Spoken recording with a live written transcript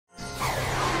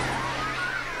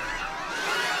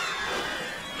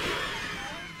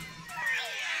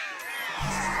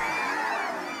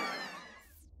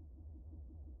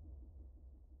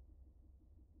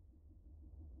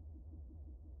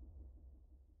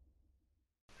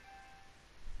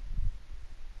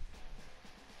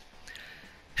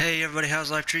Hey everybody,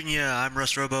 how's life treating you? I'm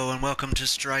RUSS and welcome to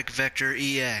Strike Vector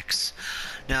EX.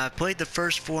 Now I've played the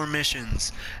first 4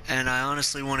 missions and I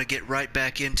honestly want to get right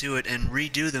back into it and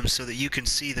redo them so that you can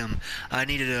see them. I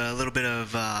needed a little bit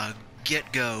of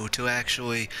get-go to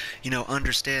actually,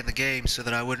 understand the game so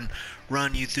that I wouldn't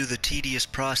run you through the tedious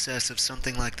process of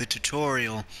something like the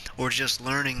tutorial or just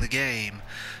learning the game.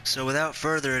 So without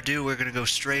further ado, we're going to go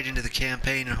straight into the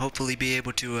campaign and hopefully be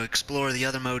able to explore the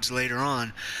other modes later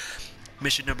on.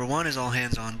 Mission number 1 is All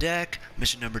Hands on Deck.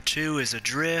 Mission number 2 is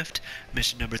Adrift.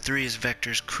 Mission number 3 is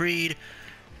Vector's Creed.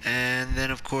 And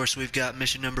then, of course, we've got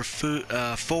mission number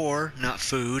 4, not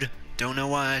food. Don't know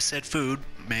why I said food.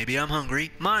 Maybe I'm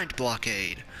hungry. Mind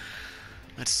Blockade.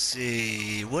 Let's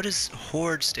see. What is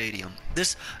Horde Stadium?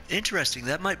 This, interesting.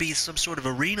 That might be some sort of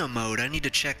arena mode. I need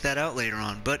to check that out later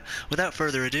on. But without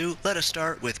further ado, let us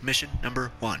start with mission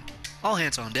number 1. All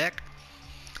Hands on Deck.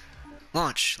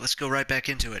 Launch. Let's go right back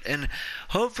into it. And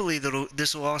hopefully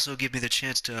this will also give me the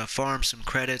chance to farm some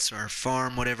credits or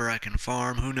farm whatever I can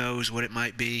farm. Who knows what it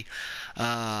might be.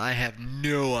 I have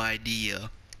no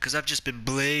idea. Because I've just been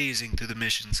blazing through the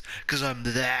missions. Because I'm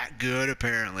that good,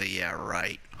 apparently. Yeah,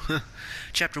 right.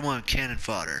 Chapter 1, Cannon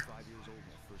Fodder. 5 years old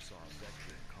when I first saw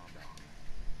Ragequit in combat.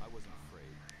 I wasn't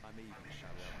afraid. I may even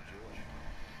shout out in joy.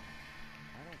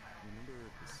 I don't remember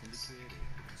the Syndicate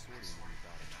or the Consortium when we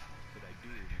got it, but I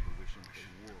do remember wishing that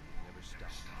the war would never stop.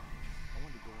 I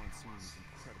wanted to go on seeing these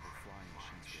incredible flying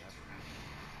machines forever.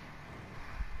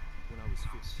 When I was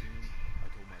 15,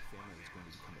 I told my family I was going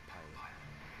to become a pilot.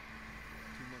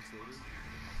 2 months later,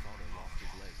 my father lost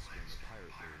his legs during a pirate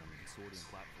raid on the Consortium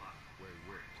platform where he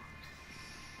worked.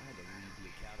 I had to leave the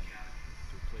academy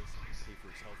to replace him and pay for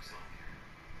his health care.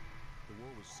 The war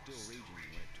was still raging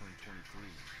when I turned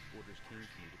 23. Orders came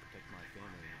to me to protect my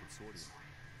family and the Consortium.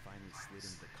 Finally slid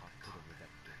into the cockpit of the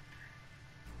Vector.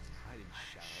 I didn't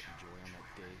shout out in joy on that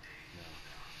day. No,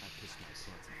 I pissed my pants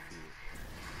in fear.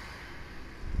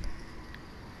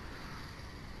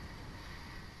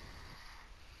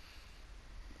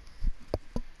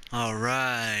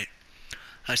 Alright.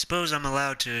 I suppose I'm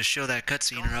allowed to show that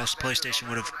cutscene or else PlayStation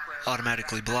would have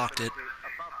automatically blocked it.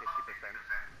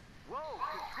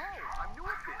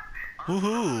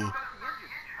 Woohoo!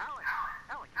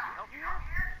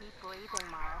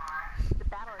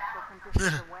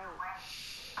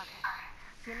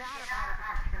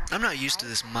 I'm not used to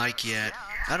this mic yet.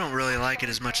 I don't really like it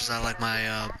as much as I like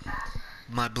my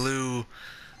my blue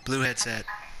headset.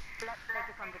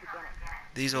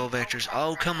 These old vectors.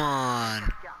 Oh, come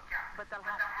on.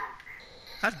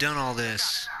 I've done all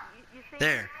this.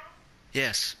 There.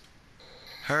 Yes.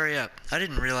 Hurry up. I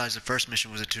didn't realize the first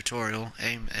mission was a tutorial.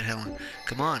 Aim at Helen.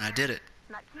 Come on, I did it.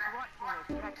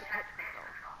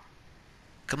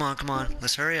 Come on, come on.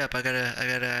 Let's hurry up. I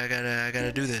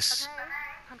gotta do this.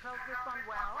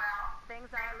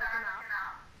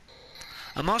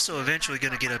 I'm also eventually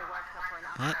gonna get a...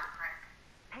 What?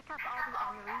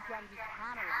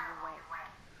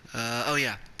 Oh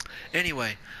yeah.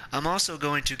 Anyway, I'm also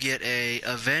going to get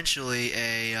eventually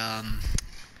a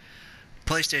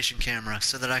PlayStation camera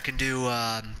so that I can do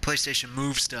PlayStation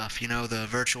Move stuff, you know, the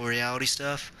virtual reality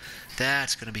stuff.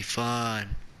 That's gonna be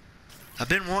fun. I've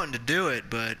been wanting to do it,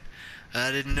 but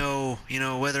I didn't know,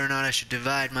 whether or not I should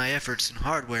divide my efforts in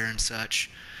hardware and such.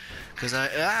 Because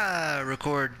I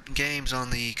record games on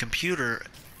the computer,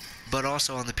 but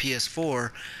also on the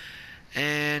PS4.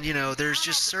 And, there's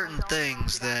just certain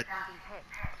things that...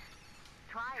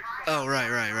 Oh,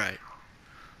 right.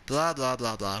 Blah, blah,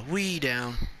 blah, blah. Wee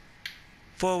down.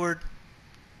 Forward.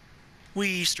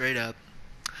 Wee straight up.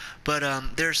 But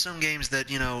there are some games that,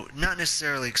 not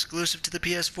necessarily exclusive to the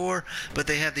PS4, but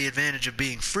they have the advantage of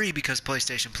being free because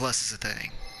PlayStation Plus is a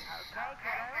thing.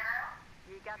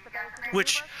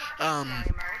 Which,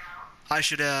 I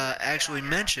should actually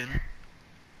mention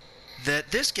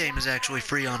that this game is actually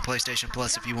free on PlayStation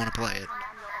Plus if you want to play it.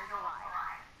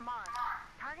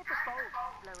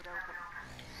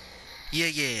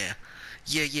 Yeah.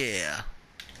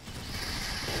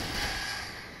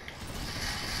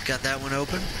 Got that one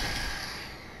open.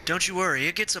 Don't you worry,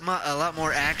 it gets a lot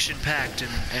more action-packed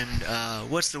and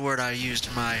what's the word I used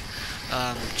in my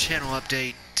channel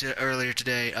update earlier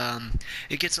today?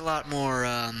 It gets a lot more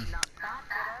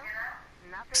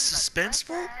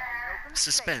suspenseful?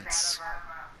 Suspense.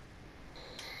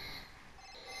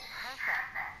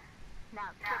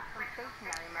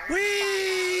 Whee!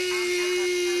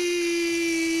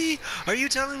 Are you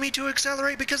telling me to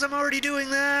accelerate because I'm already doing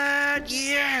that?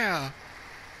 Yeah!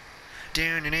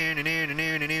 I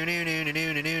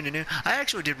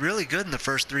actually did really good in the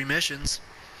first 3 missions.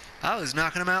 I was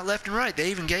knocking them out left and right.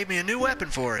 They even gave me a new weapon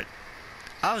for it.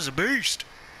 I was a beast.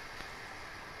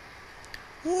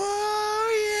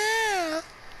 Whoa,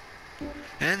 yeah.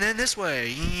 And then this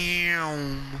way.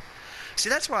 See,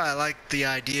 that's why I like the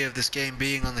idea of this game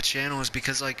being on the channel, is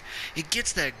because, like, it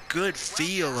gets that good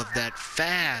feel of that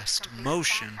fast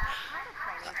motion.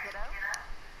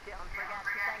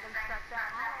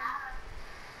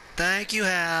 Thank you,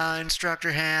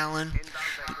 Instructor Hallen.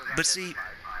 But see,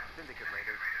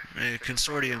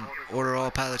 Consortium, order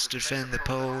all pilots to defend the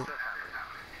pole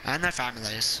and their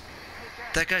families.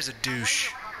 That guy's a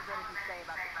douche.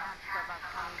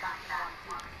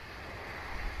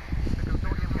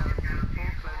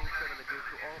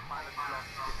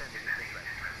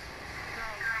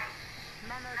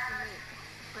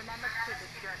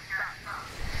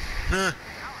 Huh.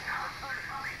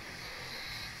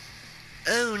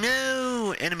 Oh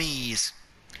no! Enemies!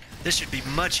 This should be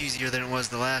much easier than it was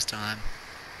the last time.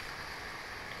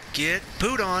 Get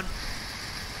pooed on!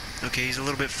 Okay, he's a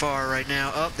little bit far right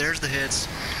now. Oh, there's the hits.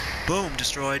 Boom,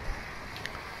 destroyed.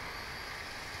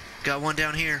 Got one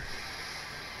down here.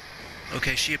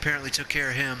 Okay, she apparently took care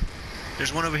of him.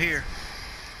 There's one over here.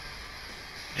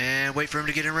 And wait for him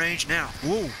to get in range. Now,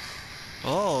 whoa!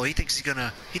 Oh, he thinks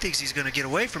he's gonna get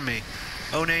away from me.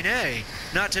 Oh, nay, nay.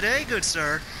 Not today, good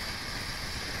sir.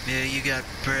 Yeah, you got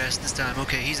pressed this time.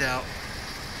 Okay, he's out.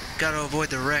 Gotta avoid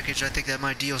the wreckage. I think that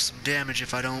might deal some damage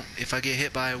if I get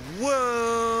hit by...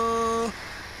 Whoa!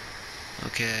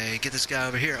 Okay, get this guy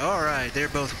over here. Alright, they're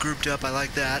both grouped up. I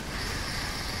like that.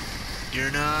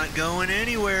 You're not going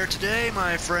anywhere today,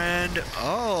 my friend.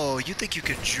 Oh, you think you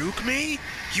can juke me?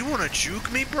 You wanna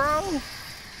juke me, bro?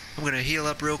 I'm gonna heal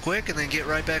up real quick and then get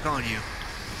right back on you.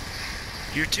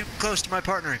 You're too close to my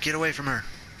partner. Get away from her.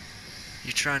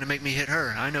 You're trying to make me hit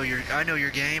her. I know your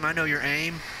game. I know your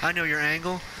aim. I know your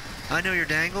angle. I know your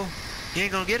dangle. You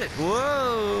ain't gonna get it.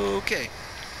 Whoa. Okay.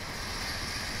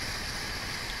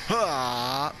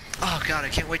 Ah. Oh god, I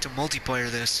can't wait to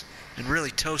multiplayer this and really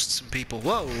toast some people.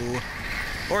 Whoa.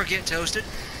 Or get toasted.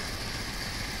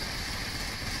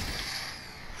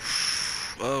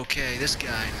 Okay, this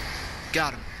guy.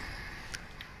 Got him.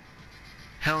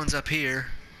 Helen's up here.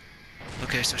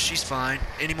 Okay, so she's fine.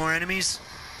 Any more enemies?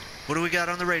 What do we got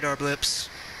on the radar blips?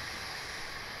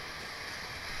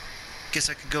 Guess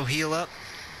I can go heal up.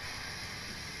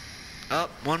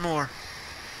 Up, one more.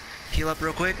 Heal up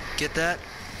real quick. Get that.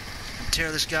 And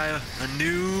tear this guy a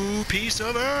new piece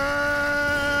of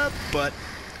butt.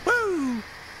 Woo!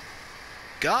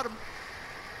 Got him.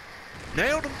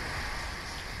 Nailed him.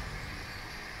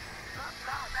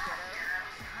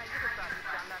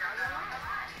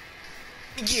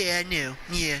 Yeah, I know.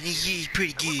 Yeah, he's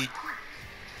pretty good.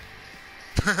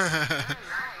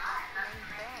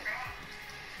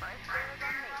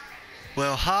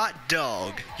 Well, hot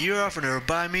dog. You're offering to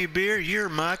buy me beer? You're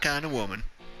my kind of woman.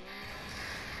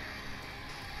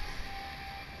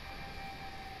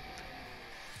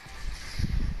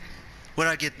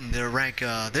 What'd I get in the rank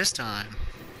this time?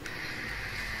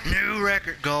 New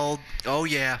record, gold. Oh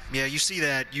yeah, yeah. You see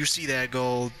that? You see that,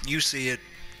 gold? You see it?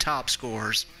 Top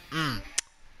scores.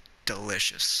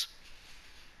 Delicious.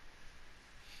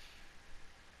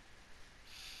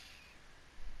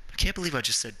 I can't believe I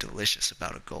just said delicious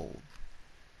about a gold.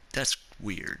 That's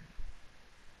weird.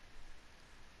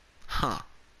 Huh.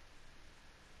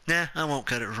 Nah, I won't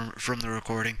cut it from the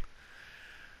recording.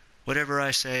 Whatever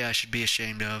I say, I should be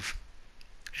ashamed of,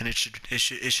 and it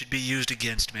should be used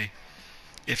against me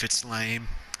if it's lame.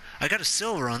 I got a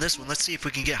silver on this one. Let's see if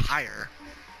we can get higher.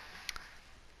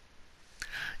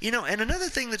 You know, and another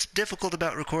thing that's difficult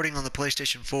about recording on the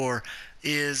PlayStation 4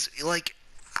 is, like,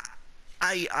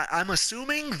 I'm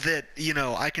assuming that, you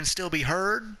know, I can still be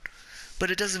heard, but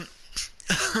it doesn't,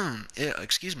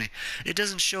 excuse me, it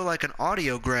doesn't show like an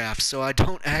audio graph, so I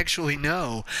don't actually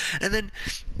know. And then,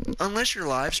 unless you're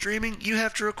live streaming, you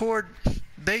have to record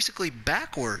basically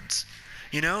backwards.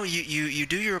 You know, you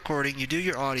do your recording, you do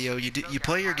your audio, you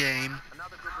play your game.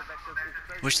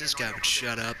 Wish this guy would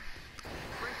shut up.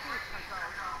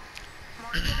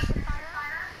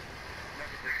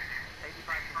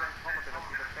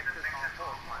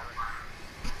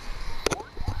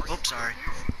 Oops, sorry.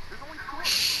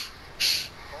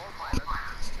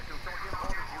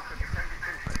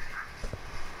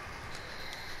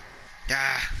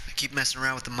 I keep messing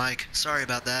around with the mic. Sorry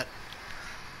about that.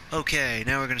 Okay,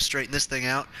 now we're going to straighten this thing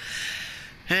out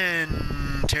and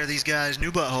tear these guys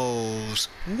new buttholes.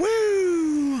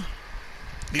 Woo!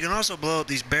 You can also blow up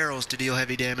these barrels to deal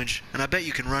heavy damage, and I bet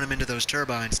you can run them into those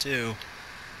turbines too.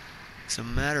 As a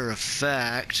matter of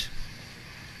fact,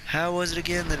 how was it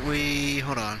again that we...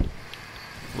 Hold on.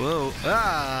 Whoa.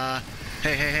 Ah!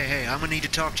 Hey, I'm gonna need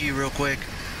to talk to you real quick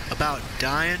about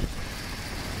dying.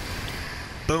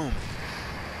 Boom.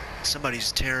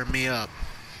 Somebody's tearing me up.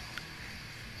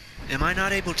 Am I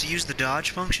not able to use the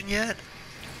dodge function yet?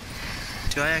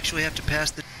 Do I actually have to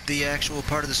pass the actual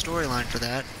part of the storyline for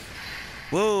that?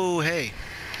 Whoa, hey.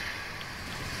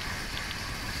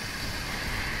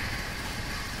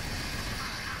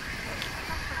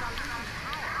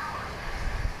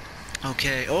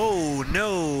 Okay, oh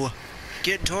no!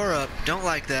 Getting tore up. Don't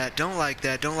like that, don't like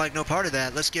that, don't like no part of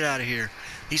that. Let's get out of here.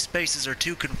 These spaces are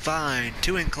too confined,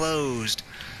 too enclosed.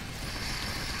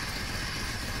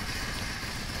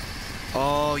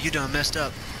 Oh, you done messed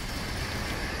up.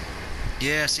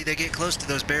 Yeah, see, they get close to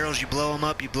those barrels, you blow them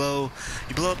up, you blow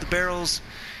up the barrels,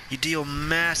 you deal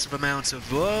massive amounts of,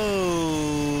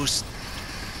 whoa.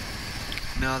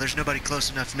 No, there's nobody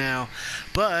close enough now,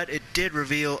 but it did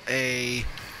reveal a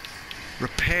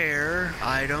repair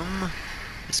item.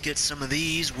 Let's get some of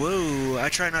these. Whoa, I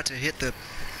try not to hit the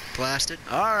blast it.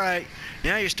 Alright,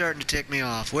 now you're starting to tick me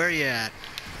off. Where are you at?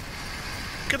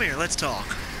 Come here, let's talk.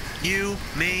 You,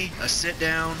 me, a sit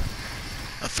down,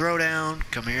 a throw down.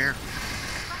 Come here.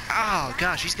 Oh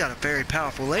gosh, he's got a very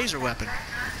powerful laser weapon.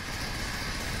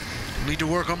 Need to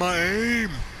work on my aim.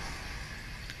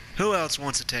 Who else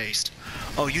wants a taste?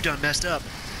 Oh, you done messed up.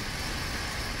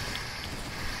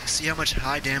 See how much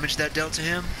high damage that dealt to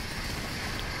him?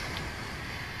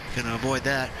 Gonna avoid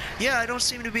that. Yeah, I don't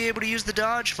seem to be able to use the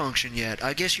dodge function yet.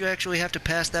 I guess you actually have to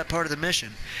pass that part of the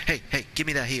mission. Hey, give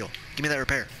me that heal. Give me that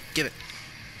repair. Give it.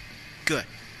 Good.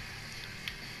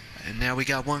 And now we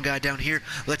got one guy down here.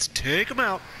 Let's take him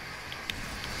out.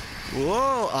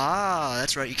 Whoa,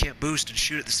 that's right. You can't boost and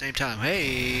shoot at the same time.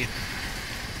 Hey.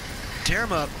 Tear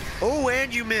him up. Oh,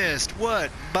 and you missed. What?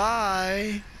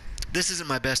 Bye. This isn't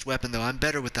my best weapon, though. I'm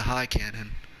better with the high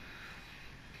cannon.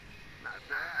 Not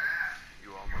bad.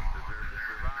 You almost deserve to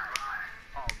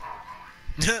survive.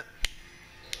 Almost.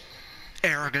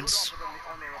 Arrogance.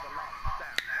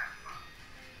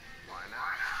 Why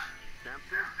not?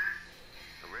 Tempted?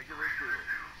 A regular deal.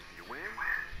 You win,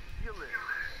 you live.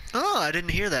 Oh, I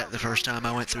didn't hear that the first time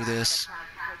I went through this.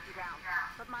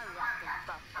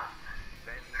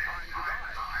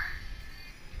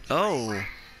 Oh. I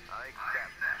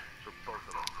accept for both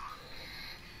of us.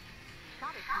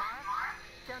 Scotty smart.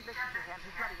 Don't listen to him.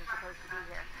 He's not even supposed to be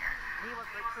here. He was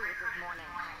recruited this morning.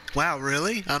 Wow,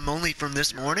 really? I'm only from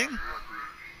this morning?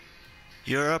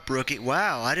 You're up, rookie.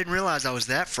 Wow, I didn't realize I was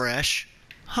that fresh.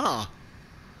 Huh.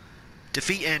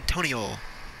 Defeat Antonio.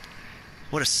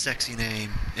 What a sexy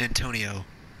name, Antonio.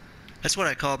 That's what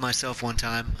I called myself one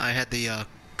time. I had the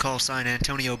call sign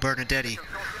Antonio Bernadetti.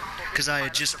 Because I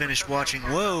had just finished watching,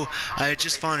 I had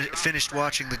just finished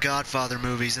watching the Godfather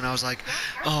movies, and I was like,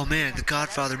 oh man, the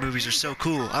Godfather movies are so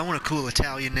cool. I want a cool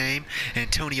Italian name,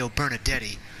 Antonio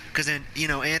Bernadetti. Because then, you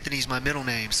know, Anthony's my middle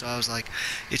name, so I was like,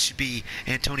 it should be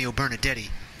Antonio Bernadetti.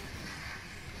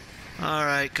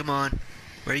 Alright, come on.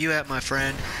 Where you at, my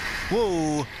friend?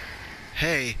 Whoa!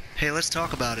 Hey, let's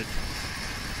talk about it.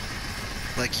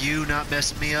 Like you not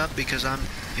messing me up because I'm,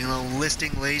 you know,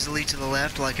 listing lazily to the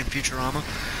left like in Futurama.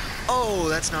 Oh,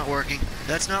 that's not working.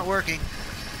 That's not working.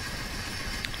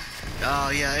 Oh,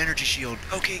 yeah, energy shield.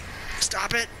 Okay,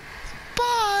 stop it.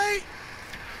 Bye.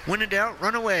 When in doubt,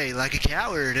 run away like a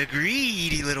coward. A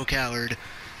greedy little coward.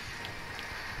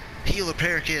 Heal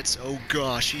repair kits. Oh,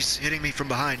 gosh, he's hitting me from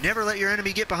behind. Never let your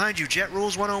enemy get behind you. Jet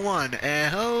Rules 101.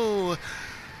 Oh.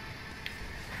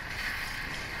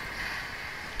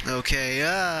 Okay,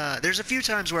 there's a few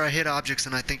times where I hit objects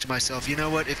and I think to myself, you know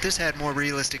what, if this had more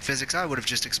realistic physics, I would have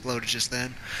just exploded just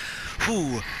then.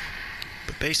 Whew.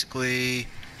 But basically,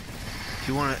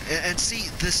 you want to, and see,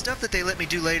 the stuff that they let me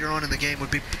do later on in the game would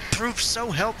be prove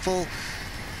so helpful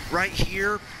right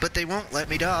here, but they won't let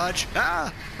me dodge.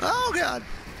 Ah! Oh, God!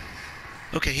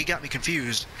 Okay, he got me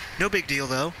confused. No big deal,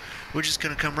 though. We're just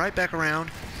going to come right back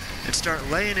around and start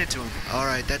laying into him.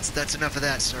 Alright, that's enough of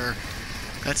that, sir.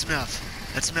 That's enough.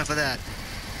 That's enough of that.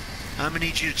 I'm gonna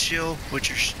need you to chill with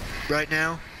your right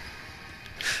now.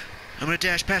 I'm gonna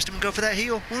dash past him and go for that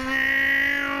heal.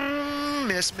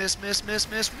 Miss.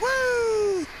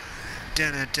 Woo!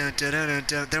 Dun, dun, dun, dun, dun,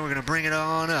 dun. Then we're gonna bring it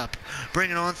on up.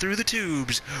 Bring it on through the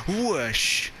tubes.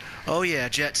 Whoosh! Oh yeah,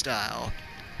 jet style.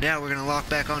 Now we're gonna lock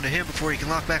back onto him before he can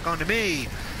lock back onto me.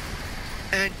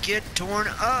 And get torn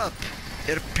up.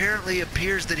 It apparently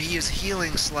appears that he is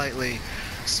healing slightly.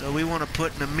 So we want to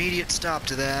put an immediate stop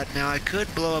to that. Now I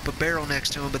could blow up a barrel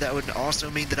next to him, but that would also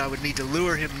mean that I would need to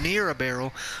lure him near a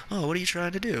barrel. Oh, what are you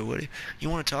trying to do? You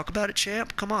want to talk about it,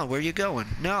 champ? Come on, where are you going?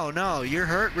 No, you're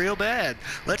hurt real bad.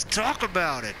 Let's talk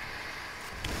about it.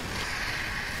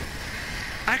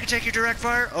 I can take your direct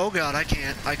fire? Oh God, I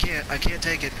can't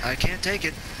take it. I can't take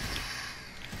it.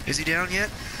 Is he down yet?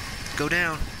 Go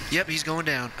down. Yep, he's going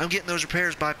down. I'm getting those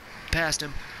repairs past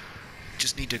him.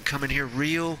 Just need to come in here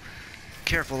real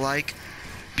careful like.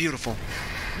 Beautiful.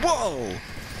 Whoa!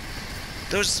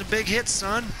 Those are some big hits,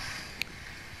 son.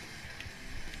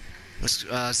 Let's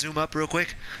zoom up real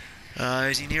quick.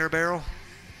 Is he near a barrel?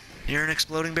 Near an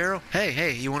exploding barrel? Hey,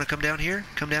 hey, you want to come down here?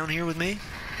 Come down here with me?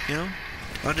 You know?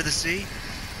 Under the sea?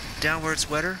 Down where it's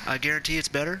wetter? I guarantee it's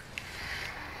better.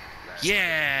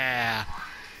 Yeah!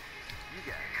 You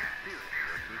got spirit,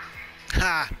 rookie.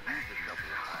 Ha! Use yourself as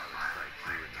a pilot like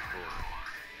you in the force.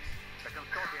 The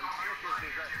consortium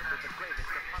punishes desertion with the greatest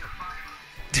of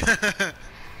punishment.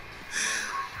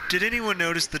 Did anyone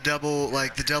notice the double,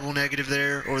 like the double negative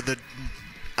there, or the?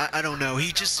 I don't know.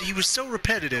 He was so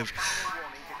repetitive.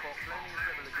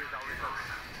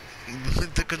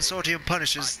 The consortium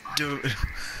punishes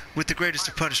with the greatest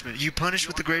of punishment. You punish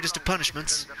with the greatest of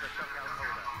punishments.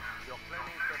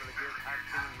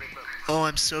 Oh,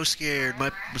 I'm so scared.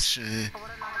 My.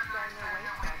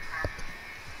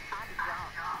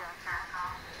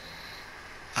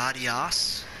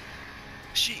 Adios.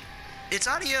 It's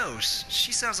adios.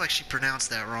 She sounds like she pronounced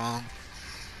that wrong.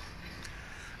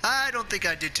 I don't think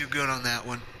I did too good on that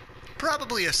one.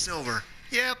 Probably a silver.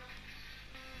 Yep.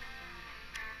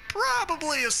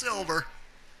 Probably a silver.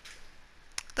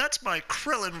 That's my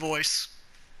Krillin voice.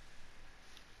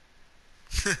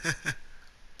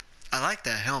 I like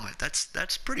that helmet.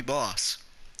 That's pretty boss.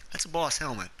 That's a boss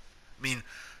helmet. I mean,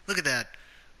 look at that.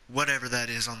 Whatever that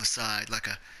is on the side, like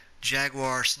a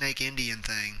jaguar snake Indian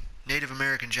thing. Native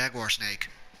American jaguar snake.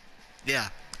 Yeah,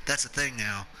 that's a thing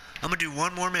now. I'm gonna do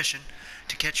one more mission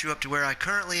to catch you up to where I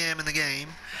currently am in the game,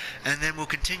 and then we'll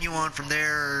continue on from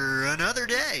there another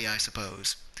day, I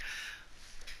suppose.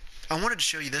 I wanted to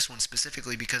show you this one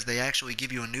specifically because they actually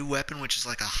give you a new weapon, which is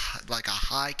like a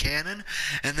high cannon,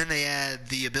 and then they add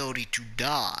the ability to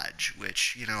dodge,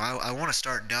 which, you know, I want to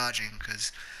start dodging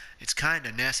because it's kind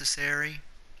of necessary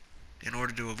in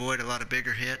order to avoid a lot of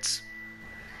bigger hits.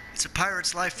 It's a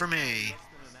pirate's life for me. Less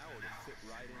than an hour to fit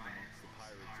right in amongst the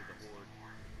pirates of the Horde.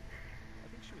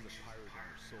 I think she was a pirate in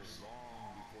her soul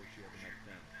long before she ever met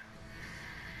them.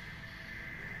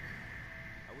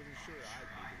 I wasn't sure I'd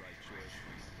made the right choice.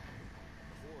 The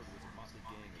Horde was a motley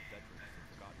gang of veterans from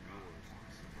forgotten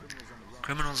wars,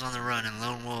 criminals on the run, And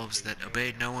lone wolves that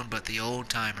obeyed no one but the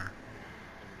old-timer.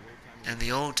 And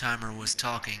the old-timer was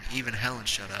talking. Even Helen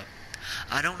shut up.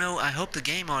 I don't know, I hope the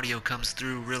game audio comes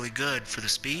through really good for the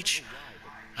speech.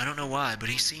 I don't know why, but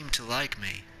he seemed to like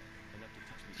me.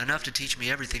 Enough to teach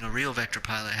me everything a real Vector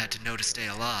pilot had to know to stay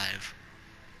alive.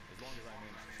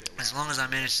 As long as I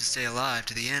managed to stay alive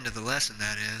to the end of the lesson,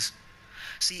 that is.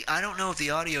 See, I don't know if the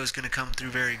audio is going to come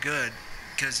through very good,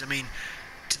 because, I mean,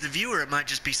 to the viewer it might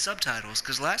just be subtitles,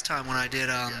 because last time when I did,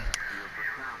 a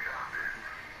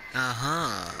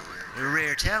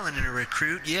rare talent in a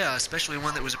recruit, yeah, especially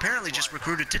one that was apparently just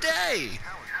recruited today.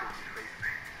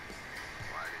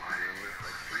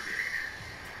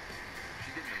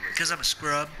 Because I'm a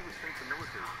scrub.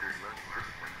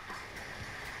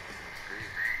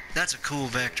 That's a cool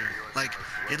Vector. Like,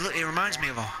 it reminds me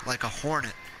of like a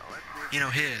Hornet. You know,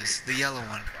 the yellow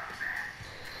one.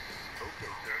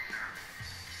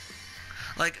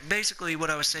 Like, basically what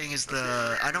I was saying is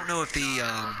I don't know if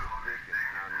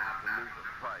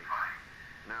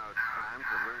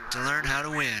to learn how to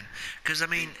win. Because, I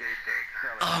mean,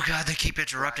 oh god, they keep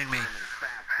interrupting me.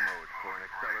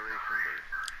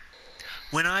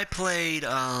 When I played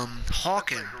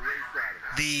Hawken,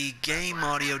 the game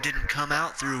audio didn't come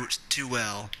out through too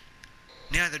well.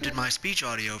 Neither did my speech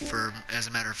audio, as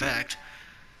a matter of fact.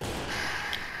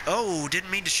 Oh,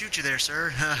 didn't mean to shoot you there,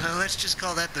 sir. Let's just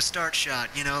call that the start shot,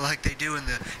 you know, like they do in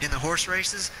the horse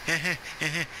races.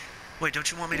 Wait, don't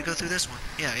you want me to go through this one?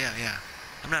 Yeah.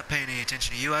 I'm not paying any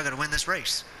attention to you. I gotta win this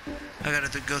race. I gotta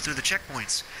go through the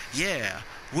checkpoints. Yeah,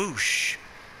 whoosh.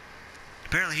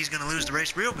 Apparently he's gonna lose the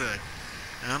race real good,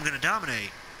 and I'm gonna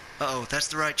dominate. Uh-oh, that's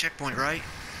the right checkpoint, right?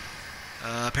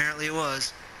 Apparently it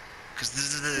was, because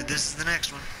this is the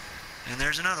next one, and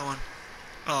there's another one.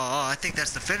 Oh, I think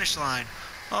that's the finish line.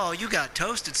 Oh, you got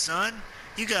toasted, son.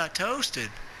 You got toasted.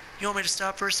 You want me to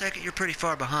stop for a second? You're pretty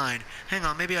far behind. Hang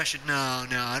on, maybe I should... No,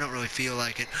 I don't really feel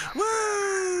like it.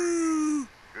 Woo!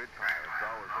 Good pilots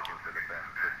always looking for the best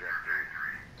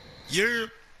trajectory. Yeah.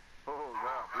 Hold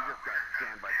up, we just got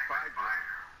scanned by spy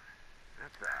drones.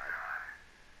 That's odd.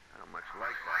 I don't much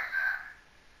like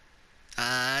that.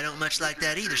 I don't much like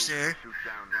that either, sir. Shoot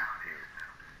down these teams.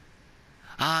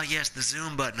 Ah, yes, the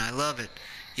zoom button. I love it.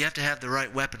 You have to have the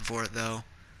right weapon for it, though.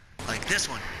 Like this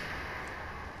one.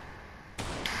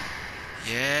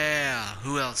 Yeah.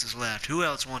 Who else is left? Who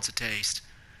else wants a taste?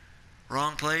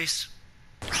 Wrong place?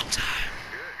 Wrong time.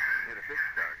 Good.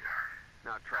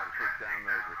 I'll try to take down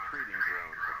those retreating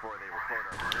drones before they report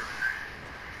our position.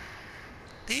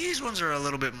 These ones are a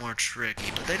little bit more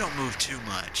tricky, but they don't move too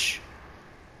much.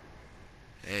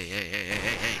 Hey, hey, hey, hey,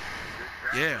 hey, hey.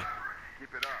 Yeah.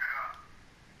 Keep it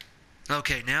up.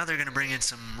 Okay, now they're gonna bring in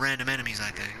some random enemies,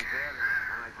 I think.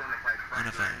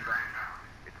 Unidentified.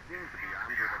 It seems to be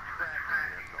armed with a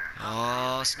tracking missile.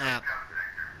 Oh, snap.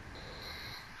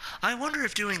 I wonder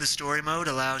if doing the story mode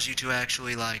allows you to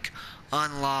actually, like,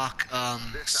 unlock,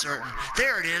 certain...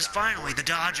 There it is, finally, the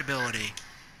dodge ability.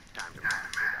 Time to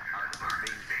master the art of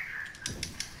evasion.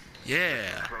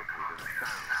 Yeah. Closely to the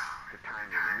sound to time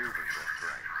your maneuvers just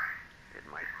right. It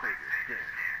might save your skin.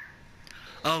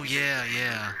 Oh, yeah,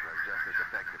 yeah. Are just as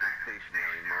effective in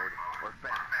stationary mode or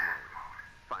fast mode.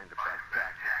 Find the best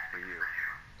tactics for you.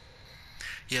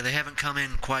 Yeah, they haven't come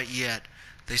in quite yet.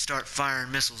 They start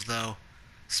firing missiles, though.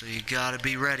 So you gotta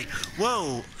be ready.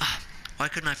 Whoa! Why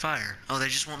couldn't I fire? Oh, they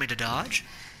just want me to dodge?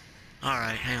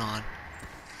 Alright, hang on.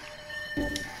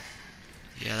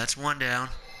 Yeah, that's one down.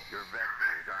 Your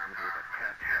vector is armed with a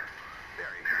test head.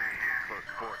 Very handy in close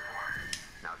quarters.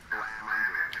 Now slam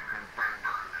into it and burn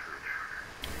the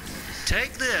intruder.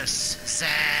 Take this!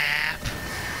 Zap!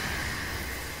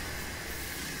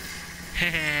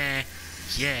 Heh.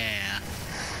 Yeah.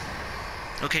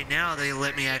 Okay, now they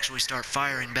let me actually start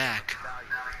firing back.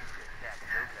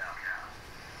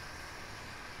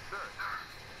 Sir,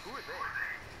 who are they?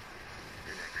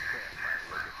 Your next test might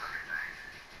look at them.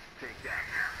 Take that,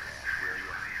 will you?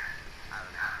 I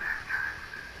don't have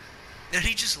to. And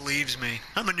he just leaves me.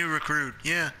 I'm a new recruit.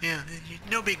 Yeah,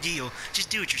 no big deal.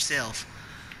 Just do it yourself.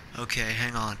 Okay,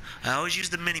 hang on. I always use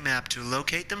the mini-map to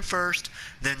locate them first,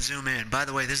 then zoom in. By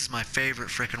the way, this is my favorite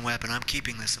frickin' weapon. I'm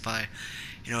keeping this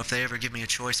if they ever give me a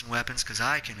choice in weapons, because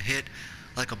I can hit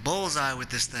like a bullseye with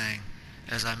this thing,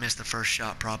 as I missed the first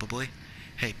shot probably.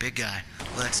 Hey, big guy,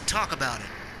 let's talk about it.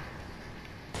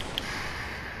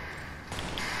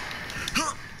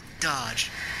 Huh!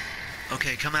 Dodge.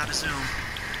 Okay, come out of zoom.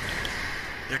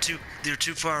 They're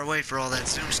too far away for all that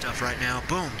zoom stuff right now.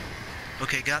 Boom.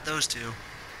 Okay, got those two.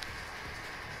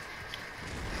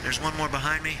 There's one more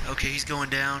behind me. Okay, he's going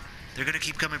down. They're gonna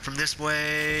keep coming from this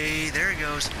way. There he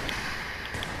goes.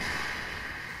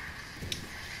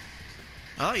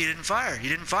 Oh, you didn't fire. You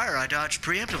didn't fire. I dodged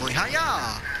preemptively.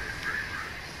 Hi-ya!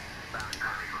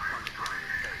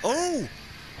 Oh!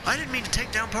 I didn't mean to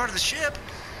take down part of the ship.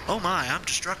 Oh my, I'm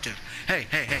destructive. Hey,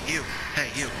 you.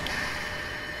 Hey, you.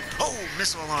 Oh,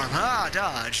 missile alarm. Ah,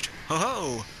 dodged.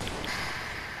 Ho-ho.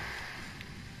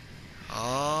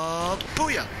 Oh,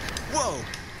 booyah. Whoa.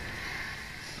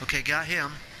 Okay, got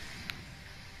him.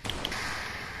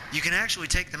 You can actually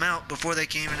take them out before they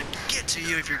can even get to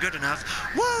you if you're good enough.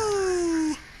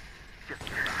 Woo!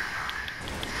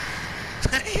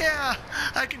 Yeah,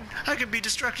 I can be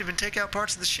destructive and take out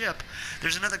parts of the ship.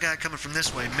 There's another guy coming from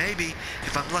this way. Maybe,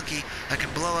 if I'm lucky, I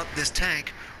can blow up this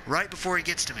tank right before he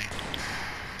gets to me.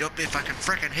 Nope, if I can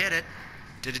frickin' hit it.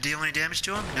 Did it deal any damage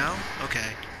to him? No?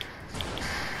 Okay.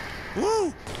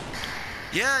 Woo!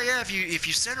 Yeah, if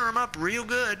you center him up real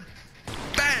good.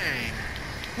 Bang!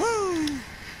 Woo!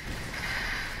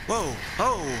 Whoa!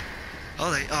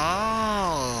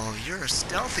 Oh, you're a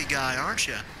stealthy guy, aren't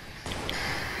you?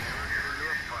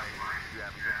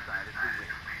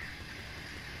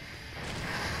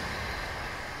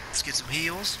 Let's get some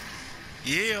heals.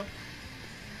 Yeah.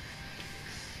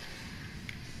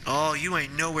 Oh, you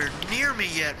ain't nowhere near me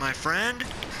yet, my friend.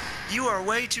 You are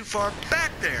way too far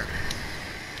back there.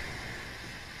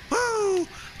 Woo!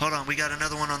 Hold on, we got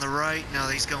another one on the right. No,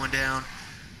 he's going down.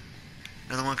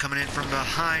 Another one coming in from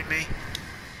behind me.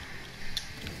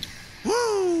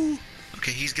 Woo!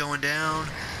 Okay, he's going down.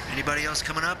 Anybody else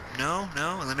coming up? No.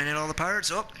 Eliminate all the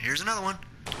pirates. Oh, here's another one.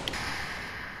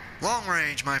 Long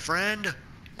range, my friend.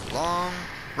 Long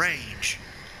range.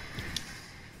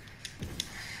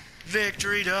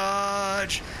 Victory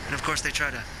dodge. And of course they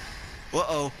try to...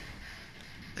 Uh-oh.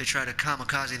 They try to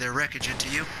kamikaze their wreckage into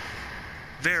you.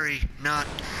 Very not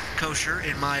kosher,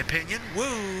 in my opinion.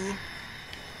 Woo!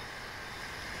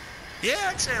 Yeah,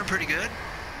 I'd say I'm pretty good.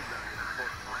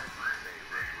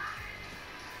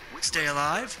 Stay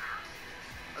alive.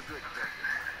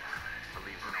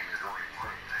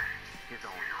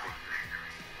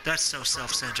 That's so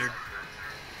self-centered.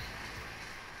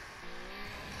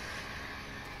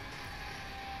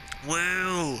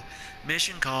 Woo!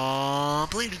 Mission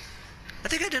completed. I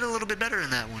think I did a little bit better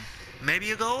in that one. Maybe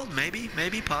a gold? Maybe,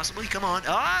 possibly. Come on.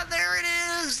 Ah, there it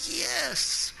is!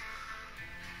 Yes!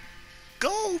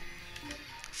 Gold!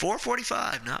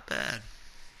 4:45, not bad.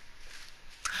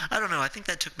 I don't know, I think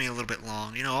that took me a little bit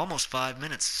long. Almost 5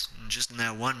 minutes just in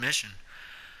that one mission.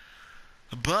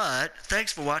 But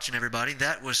thanks for watching, everybody.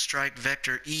 That was Strike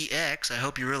Vector EX. I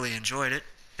hope you really enjoyed it.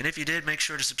 And if you did, make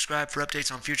sure to subscribe for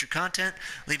updates on future content.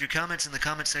 Leave your comments in the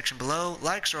comment section below.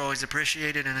 Likes are always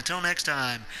appreciated. And until next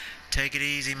time, take it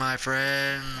easy, my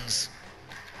friends.